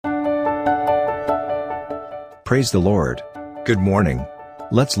Praise the Lord. Good morning.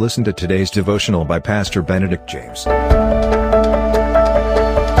 Let's listen to today's devotional by Pastor Benedict James.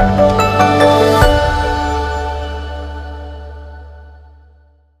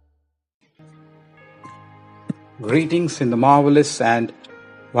 Greetings in the marvelous and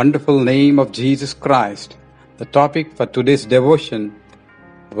wonderful name of Jesus Christ. The topic for today's devotion: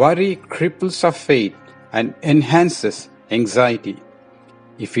 worry cripples our faith and enhances anxiety.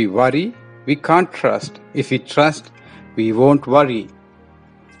 If we worry, we can't trust. If we trust, we won't worry.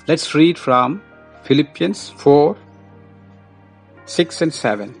 Let's read from Philippians 4, 6 and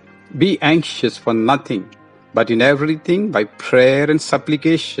 7. Be anxious for nothing, but in everything by prayer and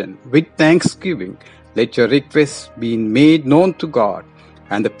supplication, with thanksgiving, let your requests be made known to God,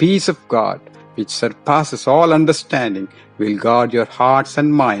 and the peace of God, which surpasses all understanding, will guard your hearts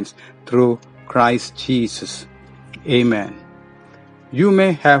and minds through Christ Jesus. Amen. You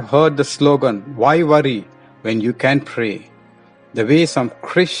may have heard the slogan, "Why worry when you can pray?" The way some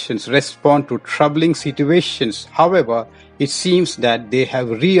Christians respond to troubling situations, however, it seems that they have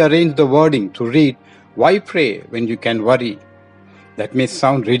rearranged the wording to read, "Why pray when you can worry?" That may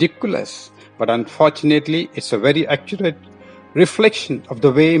sound ridiculous, but unfortunately, it's a very accurate reflection of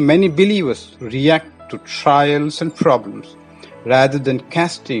the way many believers react to trials and problems. Rather than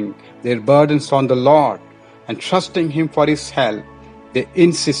casting their burdens on the Lord and trusting Him for His help, they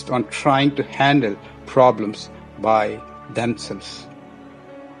insist on trying to handle problems by themselves.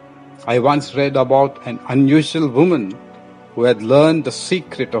 I once read about an unusual woman who had learned the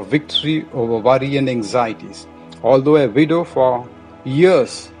secret of victory over worry and anxieties. Although a widow for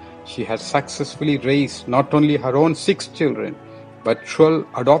years, she had successfully raised not only her own 6 children, but 12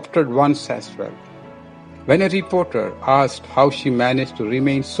 adopted ones as well. When a reporter asked how she managed to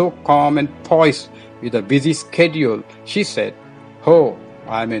remain so calm and poised with a busy schedule, she said, "Oh,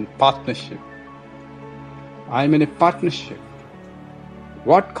 I'm in partnership. I'm in a partnership."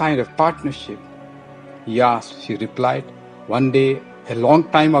 "What kind of partnership?" he asked. She replied, "One day, a long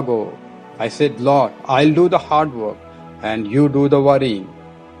time ago, I said, 'Lord, I'll do the hard work and you do the worrying.'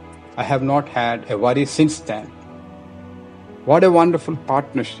 I have not had a worry since then." What a wonderful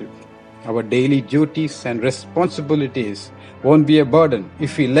partnership. Our daily duties and responsibilities won't be a burden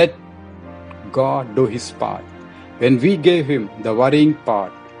if we let God do His part. When we give Him the worrying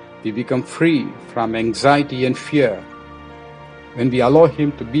part, we become free from anxiety and fear. When we allow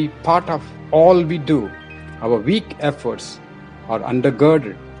Him to be part of all we do, our weak efforts are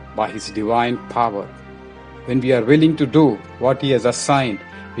undergirded by His divine power. When we are willing to do what He has assigned,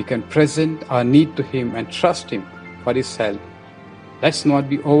 we can present our need to Him and trust Him for His help. Let's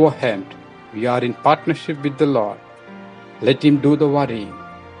not be overwhelmed. We are in partnership with the Lord. Let Him do the worrying.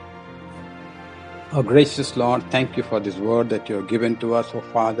 Oh, gracious Lord, thank you for this word that you have given to us, oh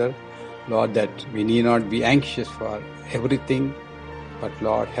Father. Lord, that we need not be anxious for everything, but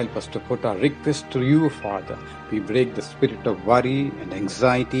Lord, help us to put our request to you, Father. We break the spirit of worry and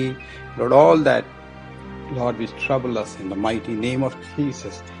anxiety, Lord, all that, Lord, which trouble us in the mighty name of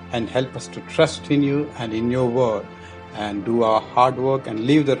Jesus, and help us to trust in you and in your word, and do our hard work and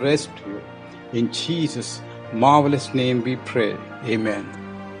leave the rest to you. In Jesus' marvelous name we pray. Amen.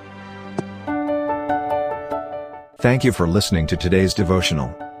 Thank you for listening to today's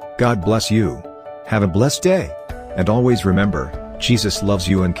devotional. God bless you. Have a blessed day. And always remember, Jesus loves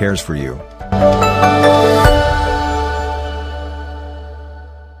you and cares for you.